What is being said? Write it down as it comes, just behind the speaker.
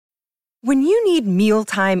When you need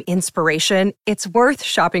mealtime inspiration, it's worth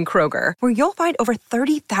shopping Kroger, where you'll find over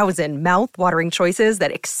 30,000 mouth-watering choices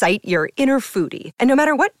that excite your inner foodie. And no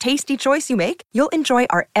matter what tasty choice you make, you'll enjoy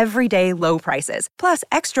our everyday low prices, plus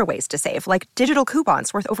extra ways to save, like digital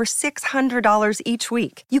coupons worth over $600 each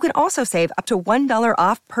week. You can also save up to $1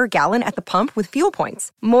 off per gallon at the pump with fuel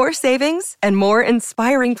points. More savings and more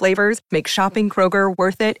inspiring flavors make shopping Kroger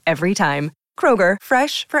worth it every time. Kroger,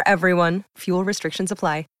 fresh for everyone. Fuel restrictions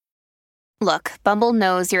apply. Look, Bumble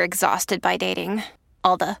knows you're exhausted by dating.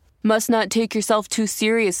 All the, must not take yourself too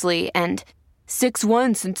seriously, and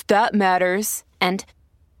 6'1" since that matters, and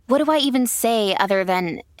what do I even say other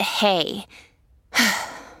than, hey?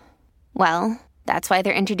 Well, that's why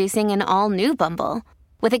they're introducing an all-new Bumble,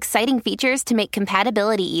 with exciting features to make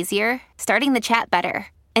compatibility easier, starting the chat better,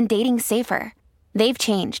 and dating safer. They've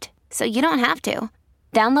changed, so you don't have to.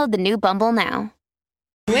 Download the new Bumble now.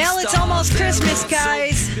 Well, it's almost Christmas,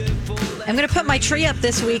 guys. I'm going to put my tree up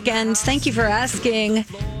this weekend. Thank you for asking.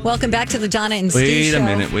 Welcome back to the Donna and Steve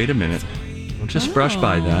Show. Wait a minute. Don't just brush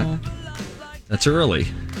by that. That's early.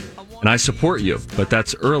 And I support you, but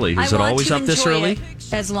that's early. Is it always up this early?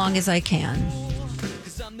 As long as I can.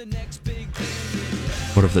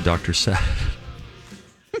 What have the doctor said?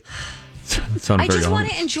 I just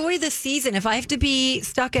want to enjoy the season. If I have to be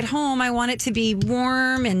stuck at home, I want it to be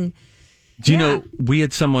warm and... Do you know, we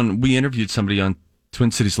interviewed somebody on Twin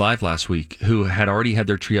Cities Live last week who had already had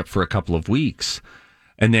their tree up for a couple of weeks.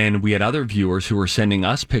 And then we had other viewers who were sending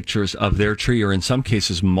us pictures of their tree, or in some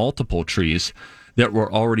cases, multiple trees that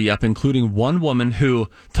were already up, including one woman who,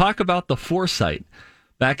 talk about the foresight,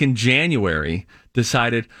 back in January,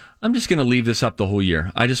 decided, I'm just going to leave this up the whole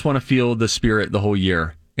year. I just want to feel the spirit the whole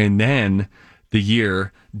year. And then the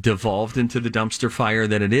year devolved into the dumpster fire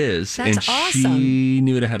that it is. That's awesome. She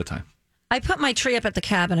knew it ahead of time. I put my tree up at the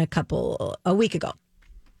cabin a week ago.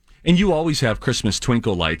 And you always have Christmas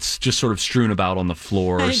twinkle lights just sort of strewn about on the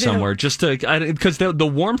floor or somewhere, just to, because the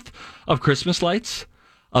warmth of Christmas lights,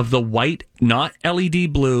 of the white, not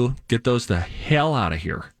LED blue, get those the hell out of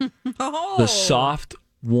here. The soft,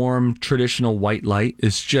 warm, traditional white light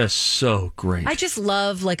is just so great. I just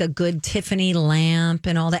love like a good Tiffany lamp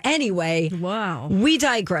and all that. Anyway, wow. We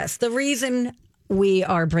digress. The reason we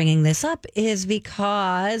are bringing this up is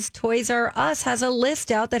because Toys R Us has a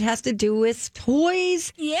list out that has to do with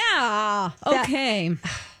toys. Yeah. Okay.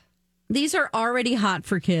 These are already hot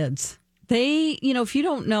for kids. They, if you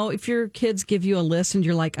don't know, if your kids give you a list and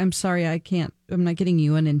you're like, I'm sorry, I'm not getting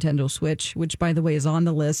you a Nintendo Switch, which by the way is on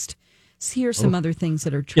the list. Here's some other things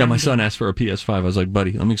that are trendy. Yeah, my son asked for a PS5. I was like,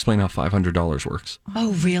 buddy, let me explain how $500 works.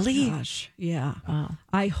 Oh, really? Gosh, yeah. Wow.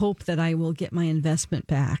 I hope that I will get my investment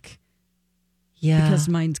back. Yeah. Because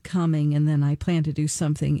mine's coming, and then I plan to do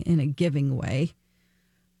something in a giving way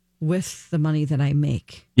with the money that I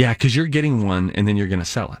make. Yeah, because you're getting one, and then you're going to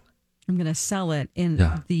sell it. I'm going to sell it,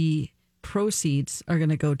 and the proceeds are going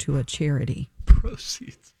to go to a charity.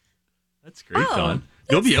 Proceeds. That's great, Dawn.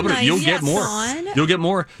 You'll be able to. You'll get more. You'll get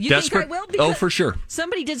more. You Desperate. think I will? Because for sure.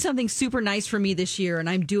 Somebody did something super nice for me this year, and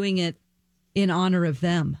I'm doing it in honor of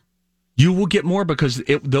them. You will get more because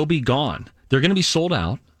they'll be gone. They're going to be sold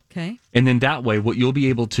out. Okay. And then that way, what you'll be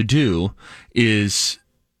able to do is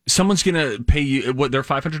someone's going to pay you they're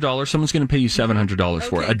 $500. Someone's going to pay you $700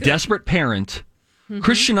 for it. A desperate parent. Mm-hmm.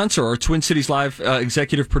 Christian Unser, our Twin Cities Live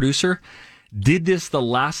executive producer, did this the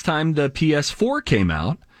last time the PS4 came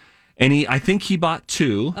out. And I think he bought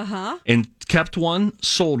two and kept one,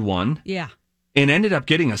 sold one. Yeah. And ended up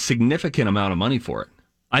getting a significant amount of money for it.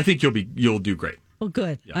 I think you'll do great. Well,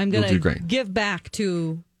 good. Yeah, I'm going to give back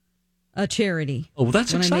to a charity. Oh, well,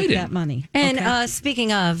 that's when exciting. I make that money. And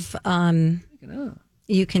speaking of,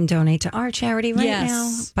 you can donate to our charity right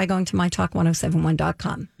now by going to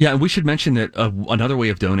mytalk1071.com. Yeah, and we should mention that another way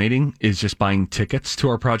of donating is just buying tickets to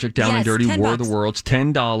our project Down and Dirty War of the Worlds.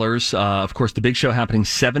 $10. Of course, the big show happening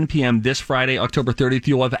 7 p.m. this Friday, October 30th.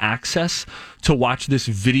 You'll have access to watch this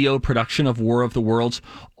video production of War of the Worlds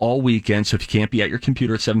all weekend. So if you can't be at your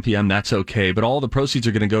computer at 7 p.m., that's okay. But all the proceeds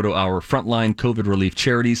are going to go to our frontline COVID relief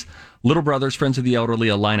charities. Little Brothers, Friends of the Elderly,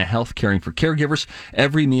 Alina Health, caring for caregivers,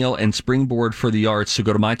 Every Meal, and Springboard for the Arts. So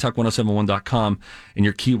go to mytalk1071.com, and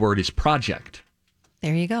your keyword is project.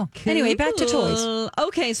 There you go. Cool. Anyway, back to toys.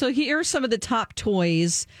 Okay, so here are some of the top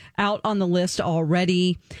toys out on the list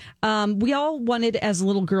already. We all wanted, as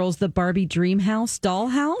little girls, the Barbie Dreamhouse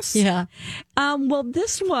dollhouse. Yeah. Well,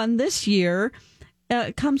 this year...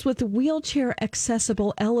 comes with a wheelchair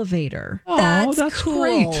accessible elevator. Oh, that's cool.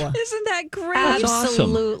 great. Isn't that great?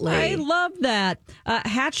 Absolutely. I love that.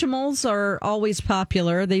 Hatchimals are always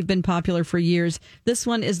popular. They've been popular for years. This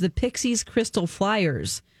one is the Pixies Crystal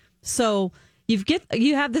Flyers. So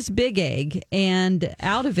you have this big egg, and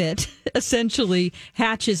out of it essentially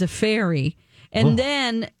hatches a fairy, and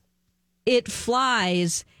then it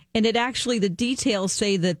flies. And it actually, the details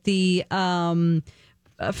say that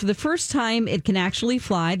for the first time, it can actually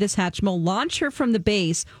fly. This Hatchimal, launch her from the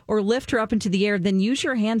base or lift her up into the air, then use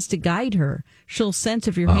your hands to guide her. She'll sense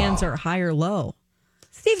if your hands are high or low.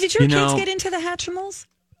 Steve, did your kids get into the Hatchimals?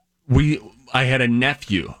 I had a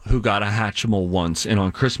nephew who got a Hatchimal once, and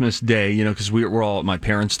on Christmas Day, because we were all at my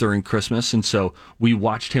parents during Christmas, and so we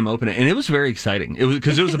watched him open it, and it was very exciting. It was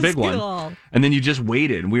because it was a big one, and then you just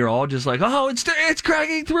waited, and we were all just like, "Oh, it's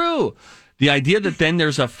cracking through." The idea that then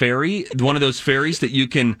there's a fairy, one of those fairies that you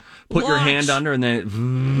can put your hand under and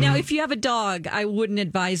then... Now, if you have a dog, I wouldn't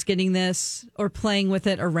advise getting this or playing with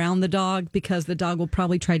it around the dog because the dog will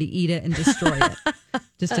probably try to eat it and destroy it.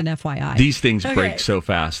 Just an FYI. These things break so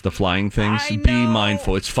fast, the flying things. Be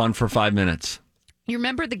mindful. It's fun for 5 minutes. You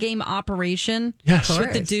remember the game Operation? Yes.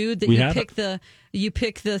 With the dude that you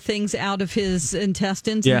pick the things out of his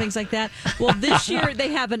intestines and things like that. Well, this year they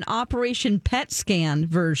have an Operation Pet Scan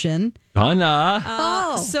version.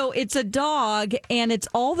 So it's a dog, and it's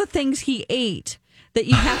all the things he ate that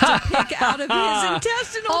you have to pick out of his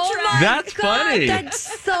intestinal tract. That's funny.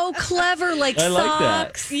 That's so clever. Like I like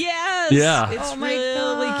socks. that. Yes. Yeah. It's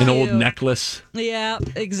really cute. An old necklace. Yeah,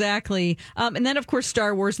 exactly. And then, of course,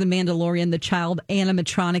 Star Wars The Mandalorian, the child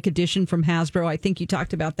animatronic edition from Hasbro. I think you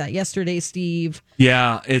talked about that yesterday, Steve.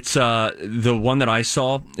 Yeah, it's the one that I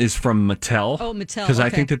saw is from Mattel. Oh, Mattel. Because I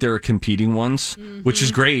think that there are competing ones, which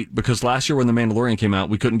is great because last year when The Mandalorian came out,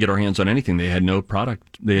 we couldn't get our hands on anything. They had no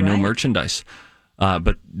product. They had no merchandise.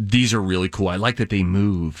 But these are really cool. I like that they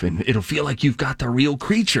move, and it'll feel like you've got the real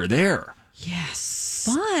creature there. Yes.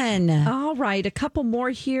 Fun. All right, a couple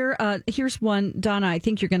more here. Here's one, Donna, I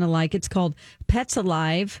think you're going to like. It's called Pets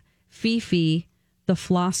Alive, Fifi, the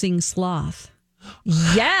Flossing Sloth.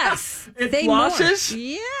 Yes. It flosses?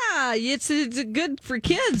 Yeah, it's good for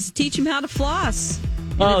kids. Teach them how to floss.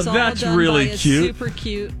 Oh, that's really cute. Super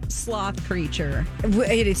cute sloth creature.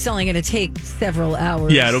 It's only going to take several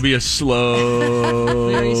hours. Yeah, it'll be a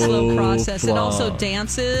slow, very slow process. floss. It also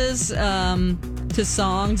dances to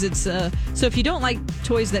songs. It's so if you don't like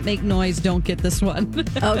toys that make noise, don't get this one.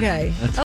 Okay.